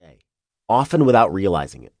often without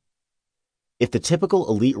realizing it. If the typical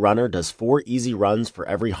elite runner does 4 easy runs for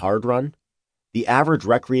every hard run, the average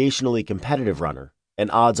recreationally competitive runner, and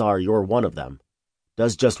odds are you're one of them,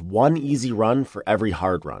 does just 1 easy run for every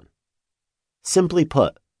hard run. Simply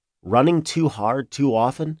put, running too hard too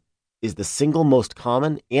often is the single most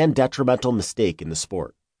common and detrimental mistake in the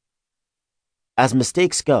sport. As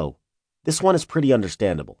mistakes go, this one is pretty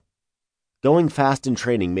understandable. Going fast in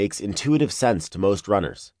training makes intuitive sense to most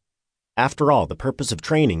runners. After all, the purpose of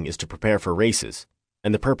training is to prepare for races,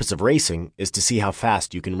 and the purpose of racing is to see how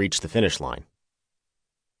fast you can reach the finish line.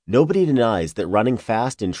 Nobody denies that running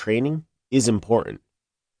fast in training is important.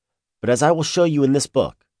 But as I will show you in this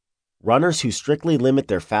book, runners who strictly limit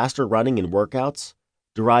their faster running in workouts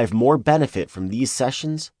derive more benefit from these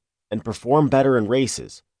sessions and perform better in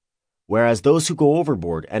races, whereas those who go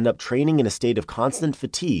overboard end up training in a state of constant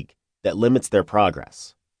fatigue that limits their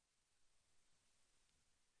progress.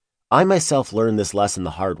 I myself learned this lesson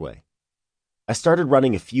the hard way. I started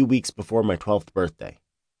running a few weeks before my 12th birthday.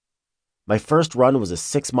 My first run was a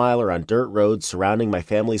 6-miler on dirt roads surrounding my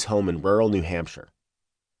family's home in rural New Hampshire.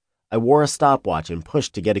 I wore a stopwatch and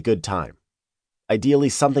pushed to get a good time, ideally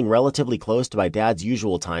something relatively close to my dad's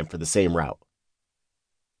usual time for the same route.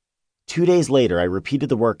 2 days later, I repeated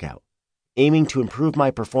the workout, aiming to improve my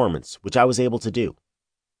performance, which I was able to do.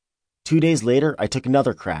 2 days later, I took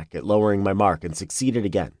another crack at lowering my mark and succeeded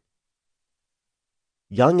again.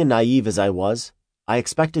 Young and naive as I was, I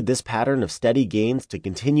expected this pattern of steady gains to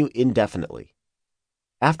continue indefinitely.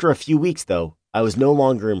 After a few weeks, though, I was no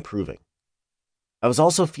longer improving. I was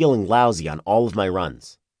also feeling lousy on all of my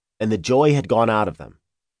runs, and the joy had gone out of them.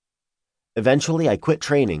 Eventually, I quit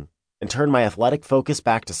training and turned my athletic focus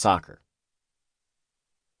back to soccer.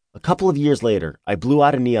 A couple of years later, I blew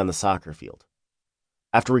out a knee on the soccer field.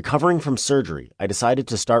 After recovering from surgery, I decided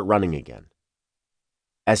to start running again.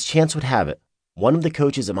 As chance would have it, one of the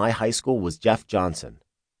coaches at my high school was Jeff Johnson,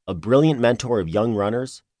 a brilliant mentor of young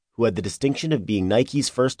runners who had the distinction of being Nike's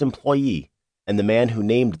first employee and the man who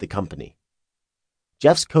named the company.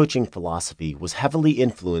 Jeff's coaching philosophy was heavily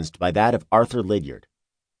influenced by that of Arthur Lydiard,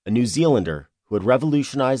 a New Zealander who had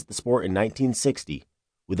revolutionized the sport in 1960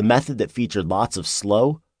 with a method that featured lots of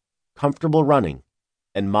slow, comfortable running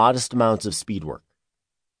and modest amounts of speed work.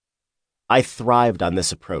 I thrived on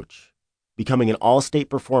this approach, becoming an all-state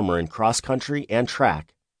performer in cross-country and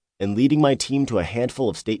track and leading my team to a handful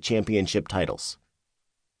of state championship titles.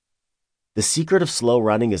 The secret of slow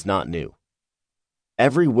running is not new.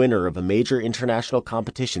 Every winner of a major international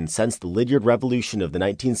competition since the Lydiard Revolution of the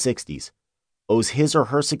 1960s owes his or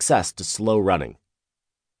her success to slow running.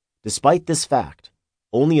 Despite this fact,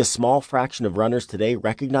 only a small fraction of runners today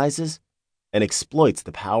recognizes and exploits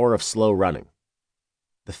the power of slow running.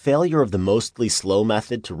 The failure of the mostly slow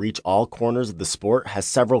method to reach all corners of the sport has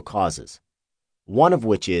several causes, one of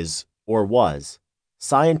which is, or was,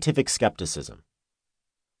 scientific skepticism.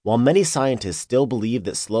 While many scientists still believe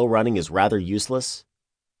that slow running is rather useless,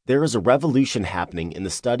 there is a revolution happening in the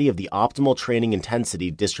study of the optimal training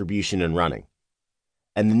intensity distribution in running,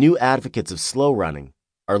 and the new advocates of slow running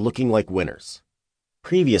are looking like winners.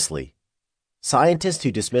 Previously, scientists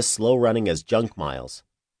who dismissed slow running as junk miles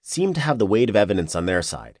seemed to have the weight of evidence on their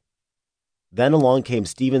side. Then along came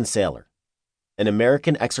Stephen Saylor, an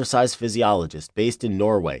American exercise physiologist based in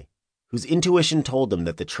Norway, whose intuition told him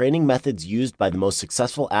that the training methods used by the most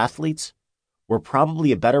successful athletes were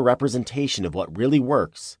probably a better representation of what really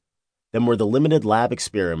works than were the limited lab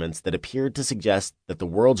experiments that appeared to suggest that the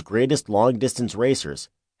world's greatest long-distance racers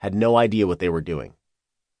had no idea what they were doing.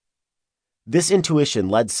 This intuition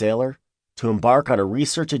led Saylor to embark on a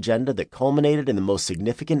research agenda that culminated in the most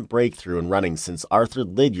significant breakthrough in running since Arthur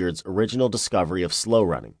Lydiard's original discovery of slow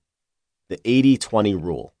running, the 80-20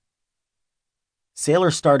 rule.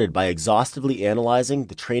 Saylor started by exhaustively analyzing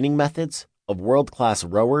the training methods of world-class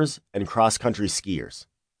rowers and cross-country skiers.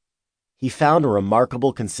 He found a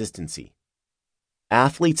remarkable consistency.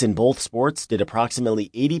 Athletes in both sports did approximately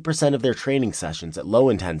 80% of their training sessions at low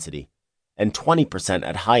intensity and 20%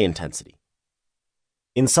 at high intensity.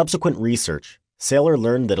 In subsequent research, Saylor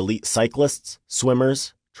learned that elite cyclists,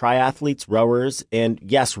 swimmers, triathletes, rowers, and,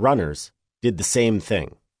 yes, runners, did the same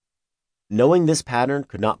thing. Knowing this pattern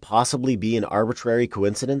could not possibly be an arbitrary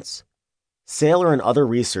coincidence, Saylor and other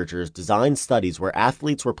researchers designed studies where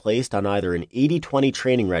athletes were placed on either an 80-20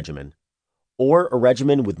 training regimen or a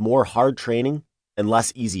regimen with more hard training and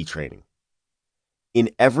less easy training. In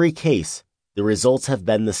every case, the results have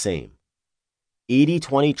been the same.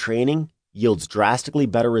 80-20 training yields drastically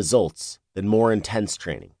better results than more intense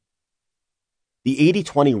training. The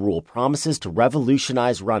 80-20 rule promises to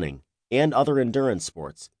revolutionize running and other endurance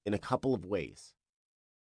sports in a couple of ways.